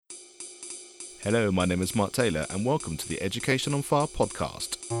Hello, my name is Mark Taylor and welcome to the Education on Fire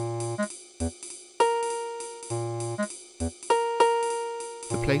podcast.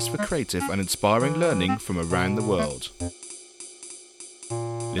 The place for creative and inspiring learning from around the world.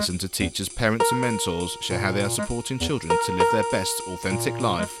 Listen to teachers, parents and mentors share how they are supporting children to live their best authentic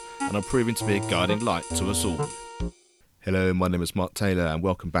life and are proving to be a guiding light to us all. Hello, my name is Mark Taylor and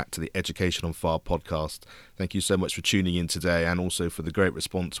welcome back to the Education on Fire podcast. Thank you so much for tuning in today and also for the great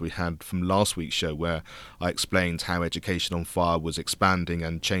response we had from last week's show where I explained how Education on Fire was expanding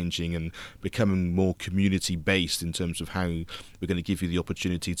and changing and becoming more community based in terms of how we're going to give you the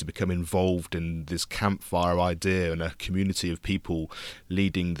opportunity to become involved in this campfire idea and a community of people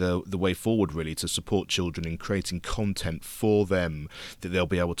leading the way forward really to support children in creating content for them that they'll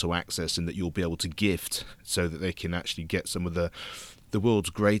be able to access and that you'll be able to gift so that they can actually get some of the world's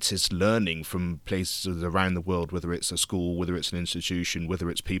greatest learning from places around the world, whether it's a school, whether it's an institution, whether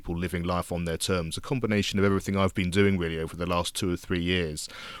it's people living life on their terms, a combination of everything I've been doing really over the last 2 or 3 years,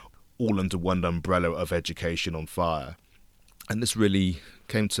 all under one umbrella of Education on Fire. And this really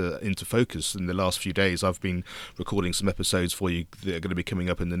came into focus in the last few days. I've been recording some episodes for you that are going to be coming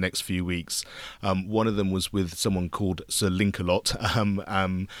up in the next few weeks. One of them was with someone called Sir Linkalot,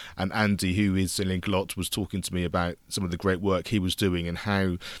 and Andy, who is Sir Linkalot, was talking to me about some of the great work he was doing and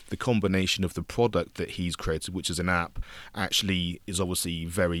how the combination of the product that he's created, which is an app, actually is obviously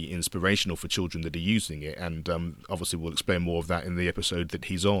very inspirational for children that are using it. And obviously we'll explain more of that in the episode that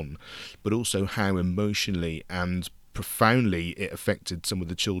he's on, but also how emotionally and profoundly it affected some of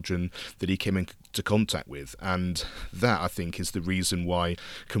the children that he came into contact with. And that, I think, is the reason why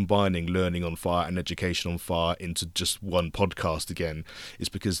combining Learning on Fire and Education on Fire into just one podcast again is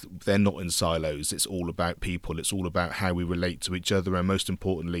because they're not in silos. It's all about people. It's all about how we relate to each other and, most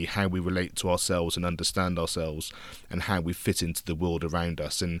importantly, how we relate to ourselves and understand ourselves and how we fit into the world around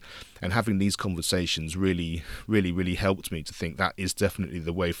us. And having these conversations really helped me to think that is definitely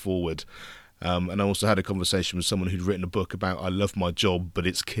the way forward. And I also had a conversation with someone who'd written a book about I love my job, but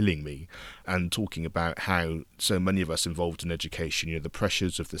it's killing me, and talking about how so many of us involved in education, the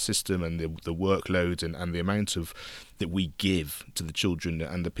pressures of the system and the workload and the amount of that we give to the children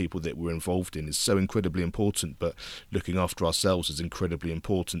and the people that we're involved in is so incredibly important, but looking after ourselves is incredibly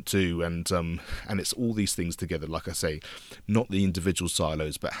important too. And it's all these things together, like I say, not the individual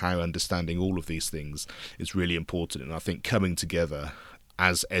silos, but how understanding all of these things is really important. And I think coming together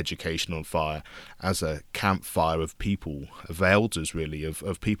as Education on Fire, as a campfire of people, of elders really,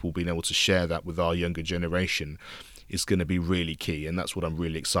 of people being able to share that with our younger generation is going to be really key. And that's what I'm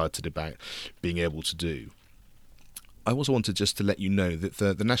really excited about being able to do. I also wanted just to let you know that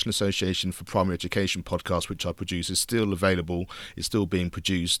the National Association for Primary Education podcast, which I produce, is still available, is still being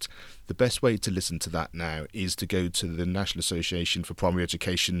produced. The best way to listen to that now is to go to the National Association for Primary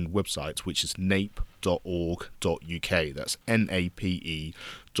Education website, which is nape.org.uk. That's nape.org.uk,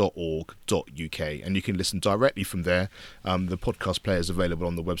 and you can listen directly from there. The podcast player is available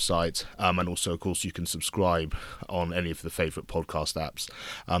on the website, and also, of course, you can subscribe on any of the favourite podcast apps.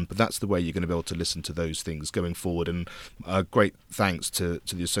 But that's the way you're going to be able to listen to those things going forward. And great thanks to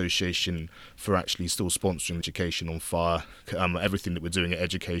the association for actually still sponsoring Education on Fire, everything that we're doing at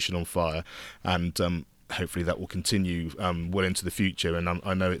Education on Fire, and hopefully that will continue well into the future. And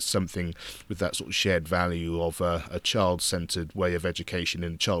I know it's something with that sort of shared value of a child-centred way of education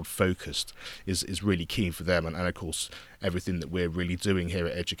and child-focused is really key for them, and of course everything that we're really doing here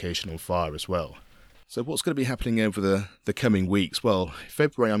at Education on Fire as well. So what's going to be happening over the coming weeks? Well,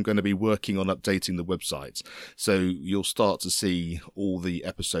 February I'm going to be working on updating the website. So you'll start to see all the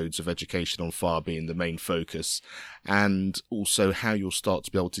episodes of Education on Fire being the main focus, and also how you'll start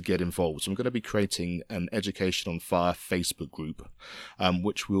to be able to get involved. So I'm going to be creating an Education on Fire Facebook group,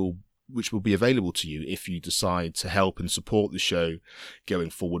 which will be available to you if you decide to help and support the show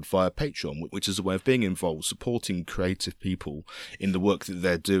going forward via Patreon, which is a way of being involved, supporting creative people in the work that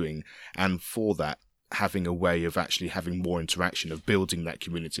they're doing, and for that, having a way of actually having more interaction, of building that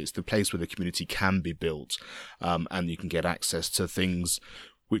community. It's the place where the community can be built, and you can get access to things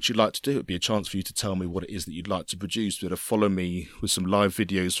which you'd like to do. It'd be a chance for you to tell me what it is that you'd like to produce, to follow me with some live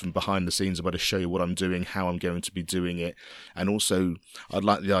videos from behind the scenes about to show you what I'm doing, how I'm going to be doing it. And also, I'd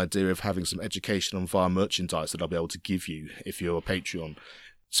like the idea of having some Education on Fire merchandise that I'll be able to give you if you're a Patreon.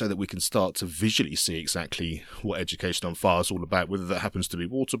 so that we can start to visually see exactly what Education on Fire is all about, whether that happens to be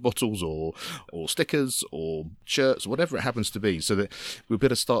water bottles or stickers or shirts, whatever it happens to be, so that we'll be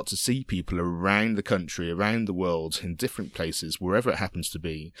able to start to see people around the country, around the world, in different places, wherever it happens to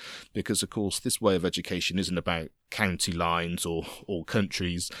be. Because, of course, this way of education isn't about county lines or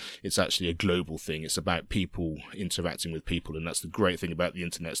countries. It's actually a global thing. It's about people interacting with people, and that's the great thing about the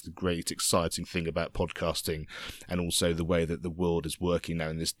internet. It's the great, exciting thing about podcasting, and also the way that the world is working now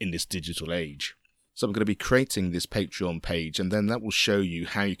in this digital age. So I'm going to be creating this Patreon page, and then that will show you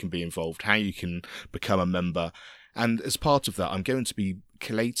how you can be involved, how you can become a member. And as part of that, I'm going to be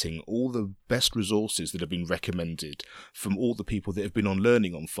collating all the best resources that have been recommended from all the people that have been on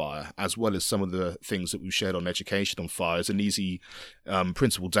Learning on Fire, as well as some of the things that we've shared on Education on Fire as an easy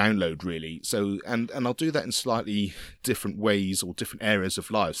printable download, really. So, and I'll do that in slightly different ways or different areas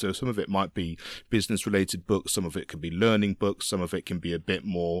of life. So some of it might be business-related books, some of it can be learning books, some of it can be a bit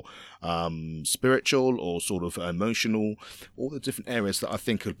more spiritual or sort of emotional, all the different areas that I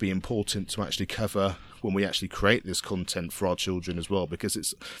think would be important to actually cover when we actually create this content for our children as well, because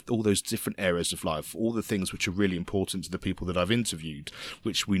it's all those different areas of life, all the things which are really important to the people that I've interviewed,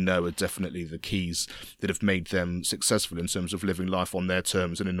 which we know are definitely the keys that have made them successful in terms of living life on their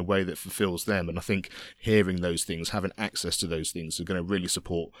terms and in a way that fulfills them. And I think hearing those things, having access to those things, are going to really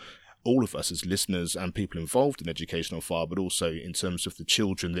support all of us as listeners and people involved in Education on Fire, but also in terms of the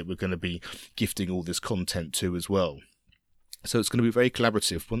children that we're going to be gifting all this content to as well. So it's going to be very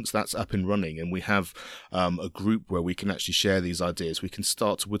collaborative. Once that's up and running and we have a group where we can actually share these ideas, we can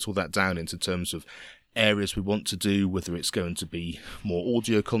start to whittle that down into terms of areas we want to do, whether it's going to be more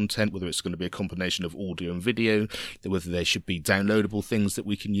audio content, whether it's going to be a combination of audio and video, whether there should be downloadable things that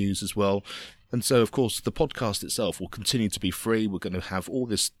we can use as well. And so, of course, the podcast itself will continue to be free. We're going to have all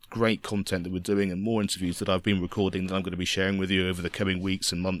this great content that we're doing and more interviews that I've been recording that I'm going to be sharing with you over the coming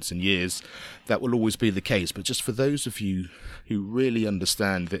weeks and months and years. That will always be the case. But just for those of you who really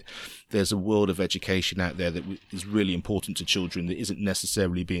understand that there's a world of education out there that is really important to children that isn't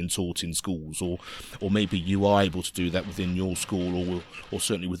necessarily being taught in schools, or maybe you are able to do that within your school or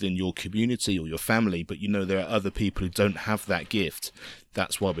certainly within your community or your family, but you know there are other people who don't have that gift.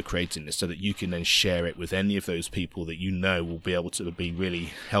 That's why we're creating this, so that you can then share it with any of those people that you know will be able to be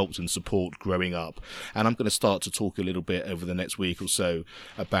really helped and support growing up. And I'm going to start to talk a little bit over the next week or so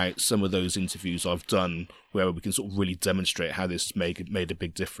about some of those interviews I've done where we can sort of really demonstrate how this made a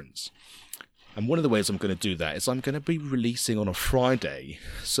big difference. And one of the ways I'm going to do that is I'm going to be releasing on a Friday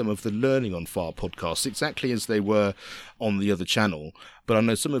some of the Learning on Fire podcasts, exactly as they were on the other channel. But I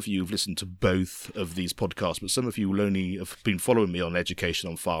know some of you have listened to both of these podcasts, but some of you will only have been following me on Education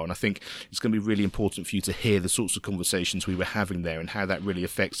on Fire. And I think it's going to be really important for you to hear the sorts of conversations we were having there and how that really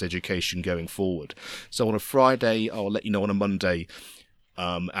affects education going forward. So on a Friday, I'll let you know on a Monday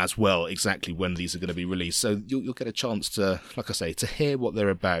as well exactly when these are going to be released, so you'll get a chance to, like I say, to hear what they're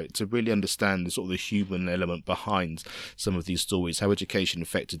about, to really understand the sort of the human element behind some of these stories, how education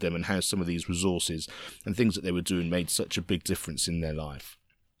affected them, and how some of these resources and things that they were doing made such a big difference in their life.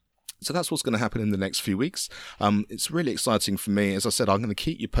 So that's what's going to happen in the next few weeks. It's really exciting for me. As I said, I'm going to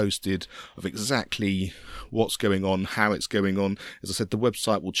keep you posted of exactly what's going on, how it's going on. As I said, the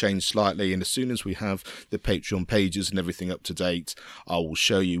website will change slightly, and as soon as we have the Patreon pages and everything up to date, I will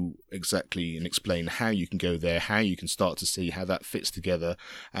show you exactly and explain how you can go there, how you can start to see how that fits together,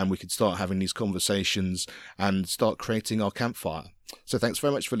 and we can start having these conversations and start creating our campfire. So thanks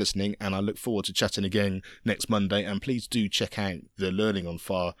very much for listening, and I look forward to chatting again next Monday. And please do check out the Learning on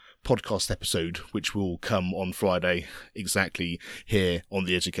Fire podcast episode, which will come on Friday exactly here on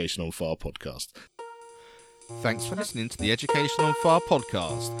the Education on Fire podcast. Thanks for listening to the Education on Fire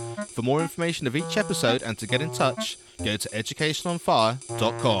podcast. For more information of each episode and to get in touch, go to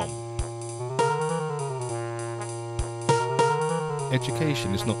educationonfire.com.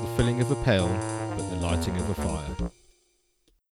 Education is not the filling of a pail, but the lighting of a fire.